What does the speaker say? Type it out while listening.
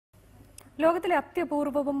ലോകത്തിലെ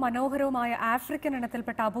അത്യപൂർവവും മനോഹരവുമായ ആഫ്രിക്കൻ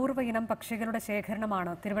ഇനത്തിൽപ്പെട്ട അപൂർവ ഇനം പക്ഷികളുടെ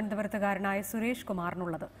ശേഖരണമാണ് തിരുവനന്തപുരത്തുകാരനായ സുരേഷ്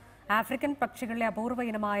കുമാറിനുള്ളത്. ആഫ്രിക്കൻ പക്ഷികളിലെ അപൂർവ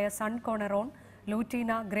ഇനമായ സൺ കോണറോൺ,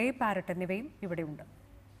 ലൂറ്റീന, ഗ്രേ പാരറ്റ് എന്നിവയും ഇവിടെയുണ്ട്.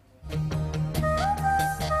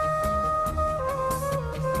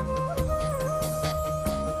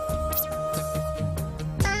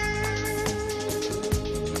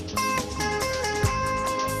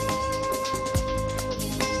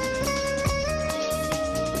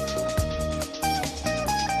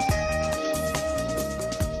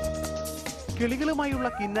 കിളികളുമായുള്ള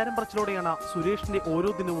കിന്നാരം പറച്ചിലോടെയാണ് സുരേഷിന്റെ ഓരോ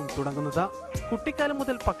ദിനവും തുടങ്ങുന്നത്. കുട്ടിക്കാലം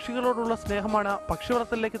മുതൽ പക്ഷികളോടുള്ള സ്നേഹമാണ് പക്ഷി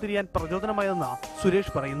വളർത്തലിലേക്ക് തിരിയാൻ പ്രചോദനമായതെന്ന്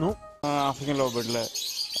സുരേഷ് പറയുന്നു. African ലോബേർഡിലെ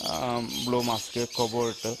blue mask,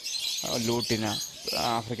 cobalt, ലൂട്ടിന,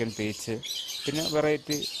 African peach, പിന്നെ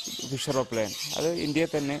വെറൈറ്റി ഫിഷർ ഓപ്ലൈൻ, അത്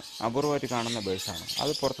ഇന്ത്യയിൽ തന്നെ അപൂർവമായിട്ട് കാണുന്ന ബേഴ്സാണ്.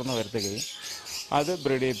 അത് പുറത്തുനിന്ന് വരുത്തുകയും അത്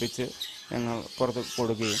ബ്രീഡ് ചെയ്യിപ്പിച്ച് ഞങ്ങൾ പുറത്ത്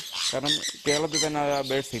കൊടുക്കുകയും, കാരണം കേരളത്തിൽ തന്നെ ആ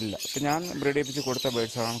ബേഡ്സ് ഇല്ല. ഇപ്പം ഞാൻ ബ്രീഡ് ചെയ്യിപ്പിച്ച് കൊടുത്ത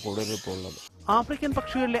ബേഡ്സാണ് കൂടുതൽ ഇപ്പോൾ ഉള്ളത്. ആഫ്രിക്കൻ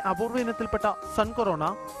പക്ഷികളിലെ അപൂർവ ഇനത്തിൽപ്പെട്ട സൺ കൊറോണ,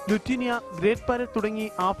 ലുറ്റീനിയ, ഗ്രേറ്റ് പാരറ്റ് തുടങ്ങി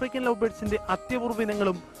ആഫ്രിക്കൻ ലവ് ബേഡ്സിന്റെ അത്യപൂർവ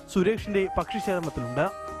ഇനങ്ങളും സുരേഷിന്റെ പക്ഷി ശേഖരണത്തിലുണ്ട്.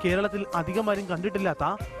 കേരളത്തിൽ അധികമാരും കണ്ടിട്ടില്ലാത്ത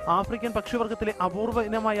ആഫ്രിക്കൻ പക്ഷിവർഗത്തിലെ അപൂർവ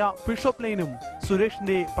ഇനമായ ഫിഷ് ഓഫ് ലൈനും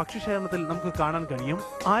സുരേഷിന്റെ പക്ഷി ശേഖരണത്തിൽ നമുക്ക് കാണാൻ കഴിയും.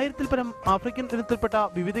 1000-ൽ പരം ആഫ്രിക്കൻ ഇനത്തിൽപ്പെട്ട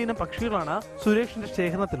വിവിധ ഇനം പക്ഷികളാണ് സുരേഷിന്റെ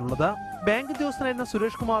ശേഖരണത്തിലുള്ളത്. ബാങ്ക് ഉദ്യോഗസ്ഥനായിരുന്ന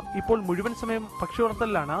സുരേഷ് കുമാർ ഇപ്പോൾ മുഴുവൻ സമയം പക്ഷി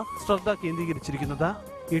വളർത്തലിലാണ് ശ്രദ്ധ കേന്ദ്രീകരിച്ചിരിക്കുന്നത്.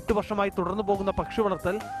 8 വർഷമായി തുടർന്നു പോകുന്ന പക്ഷി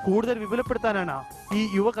വളർത്തൽ കൂടുതൽ വിപുലപ്പെടുത്താനാണ് ഈ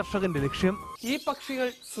യുവ കർഷകന്റെ ലക്ഷ്യം. ഈ പക്ഷികൾ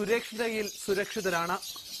സുരേഷിന്റെ കയ്യിൽ സുരക്ഷിതരാണ്.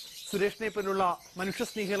 സുരേഷിനെ പോലുള്ള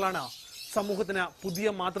മനുഷ്യസ്നേഹികളാണ് സമൂഹത്തിന് പുതിയ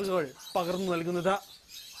മാതൃകകൾ പകർന്നു നൽകുന്നത്.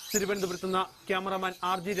 തിരുവനന്തപുരത്ത് നിന്ന് cameraman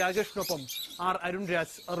RG രാജേഷിനൊപ്പം R. Arun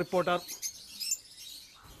Raj, reporter.